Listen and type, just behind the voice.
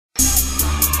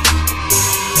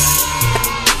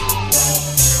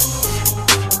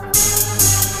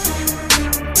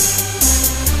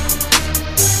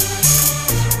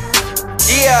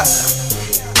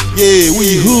Yeah,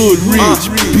 we hood rich,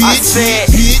 bitch. I said,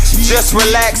 just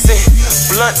relaxing.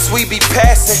 Blunts we be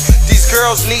passing. These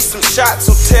girls need some shots,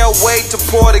 so tell Wade to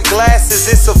pour the glasses.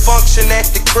 It's a function at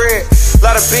the crib.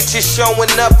 Lot of bitches showing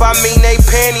up, I mean they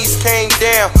panties came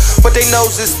down, but they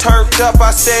noses turned up. I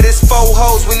said it's 4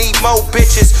 hoes, we need more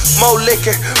bitches, more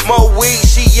liquor, more weed.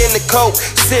 She in the coke,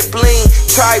 sip lean,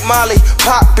 try Molly,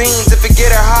 pop beans. If it get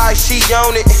her high, she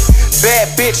own it.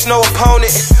 Bad bitch, no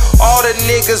opponent. All the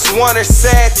niggas want her.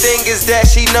 Sad thing is that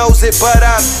she knows it, but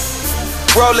I'm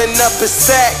rolling up a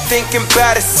sack, thinking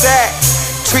about a sack.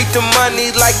 Treat the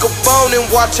money like a bone and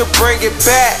watch her bring it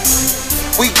back.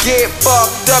 We get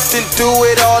fucked up and do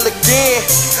it all again.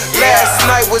 Last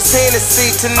night was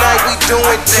Hennessy, tonight we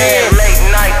doing 10. Late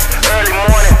night, early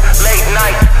morning, late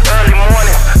night, early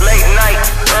morning, late night,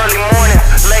 early morning,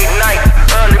 late night,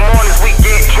 early mornings. We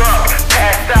get drunk,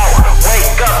 pass out,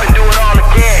 wake up and do it all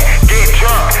again. Get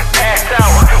drunk, pass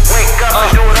out, wake up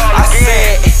and do it all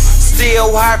again. I said,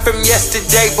 still high from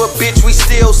yesterday, but bitch we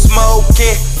still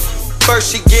smoking.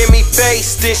 First she give me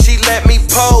face, then she let me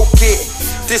poke it.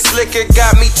 This liquor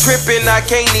got me tripping, I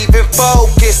can't even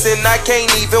focus, and I can't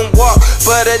even walk,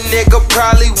 but a nigga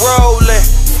probably rolling.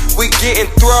 We getting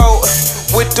thrown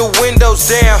with the windows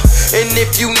down, and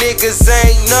if you niggas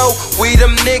ain't know, we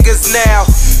them niggas now.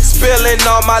 Spilling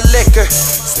all my liquor,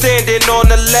 standing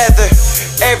on the leather.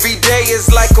 Every day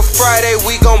is like a Friday,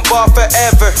 we gon' ball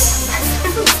forever.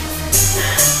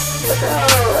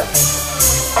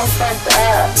 I'm fucked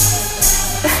up.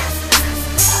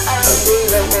 I don't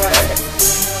need no more.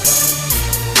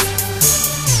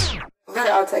 But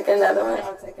I'll take another one.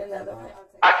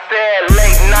 I said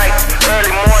late night,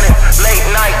 early morning, late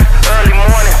night, early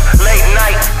morning, late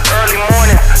night, early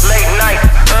morning, late night,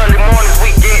 early mornings.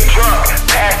 We get drunk,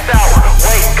 pass out,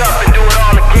 wake up and do it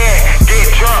all again. Get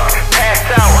drunk, pass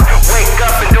out, wake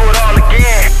up and do it all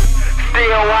again.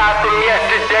 Still high from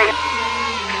yesterday.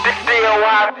 Still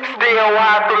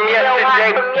high from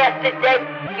yesterday.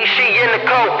 She in the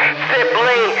coke, sip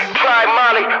lean, try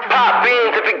Molly, pop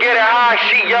beans. If it get her high,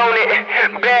 she own it.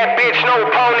 Bad bitch, no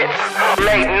opponents.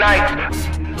 Late night,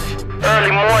 early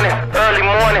morning,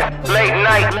 late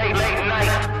night,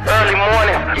 early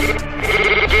morning.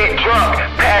 Get drunk,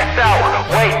 pass out,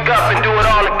 wake up and do it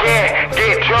all again.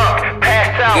 Get drunk,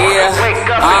 pass out, wake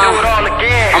up and do it all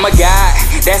again. I'm a guy,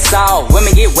 that's all.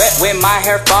 Women get wet when my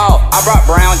hair fall. I brought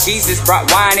brown Jesus, brought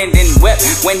wine and then wept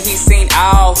when he seen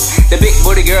all the big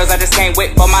booty girls. I just can't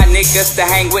wait for my niggas to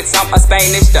hang with. Some are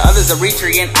Spanish, the others are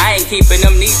Eritrean. I ain't keeping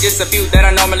them neat, just a few that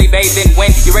I normally bathe in.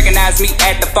 When you recognize me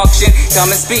at the function,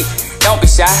 come and speak. Don't be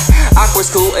shy, awkward's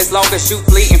cool as long as you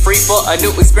fleet and free for a new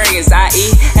experience.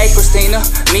 I.e., hey Christina,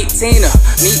 meet Tina,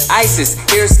 meet Isis,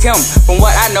 here's Kim. From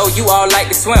what I know, you all like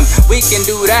to swim. We can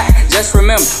do that, just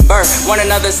remember one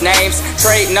another's names,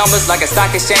 trade numbers like a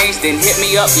stock exchange. Then hit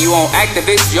me up, you on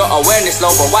activist, your awareness low,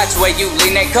 but watch where you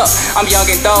lean that cup. I'm young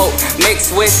and old,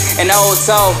 mixed with an old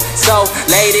soul. So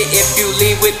lady, if you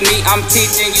leave with me, I'm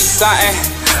teaching you something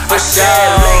for sure.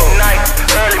 Late night,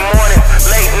 early morning,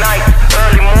 late night,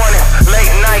 early morning,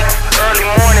 late night, early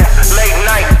morning, late